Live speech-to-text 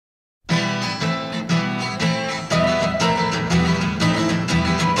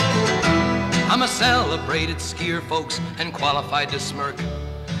I'm a celebrated skier, folks, and qualified to smirk.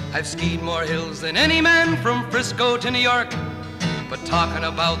 I've skied more hills than any man from Frisco to New York. But talking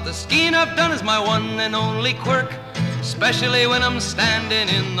about the skiing I've done is my one and only quirk, especially when I'm standing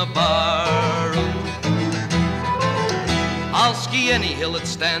in the bar room. I'll ski any hill that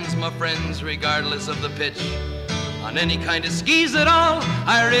stands, my friends, regardless of the pitch. On any kind of skis at all,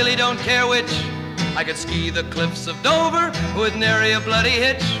 I really don't care which. I could ski the cliffs of Dover with nary a bloody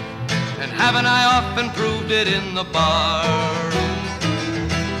hitch, and haven't I often proved it in the bar room?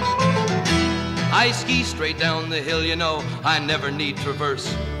 I ski straight down the hill, you know, I never need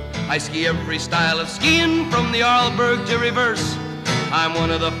traverse. I ski every style of skiing from the Arlberg to reverse. I'm one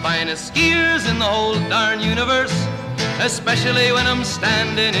of the finest skiers in the whole darn universe, especially when I'm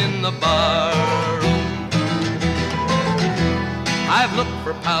standing in the bar room. I've looked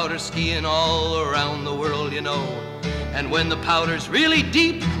for powder skiing all around the world, you know, and when the powder's really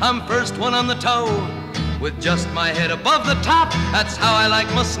deep, I'm first one on the toe. With just my head above the top, that's how I like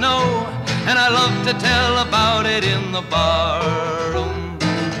my snow, and I love to tell about it in the bar room.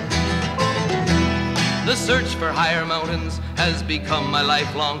 The search for higher mountains has become my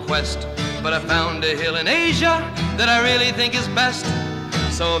lifelong quest, but I found a hill in Asia that I really think is best.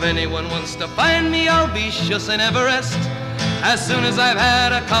 So if anyone wants to find me, I'll be schussing Everest as soon as I've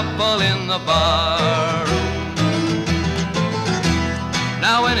had a couple in the bar room.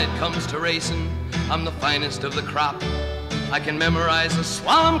 Now when it comes to racing, I'm the finest of the crop. I can memorize a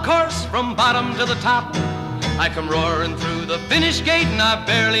slalom course from bottom to the top. I come roaring through the finish gate and I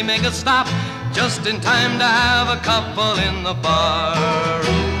barely make a stop, just in time to have a couple in the bar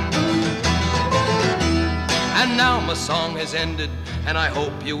room. And now my song has ended, and I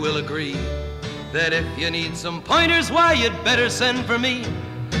hope you will agree that if you need some pointers, why, you'd better send for me.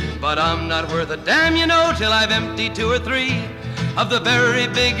 But I'm not worth a damn, you know, till I've emptied 2 or 3 of the very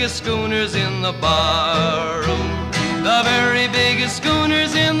biggest schooners in the bar room. The very biggest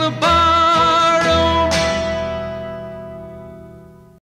schooners in the bar room.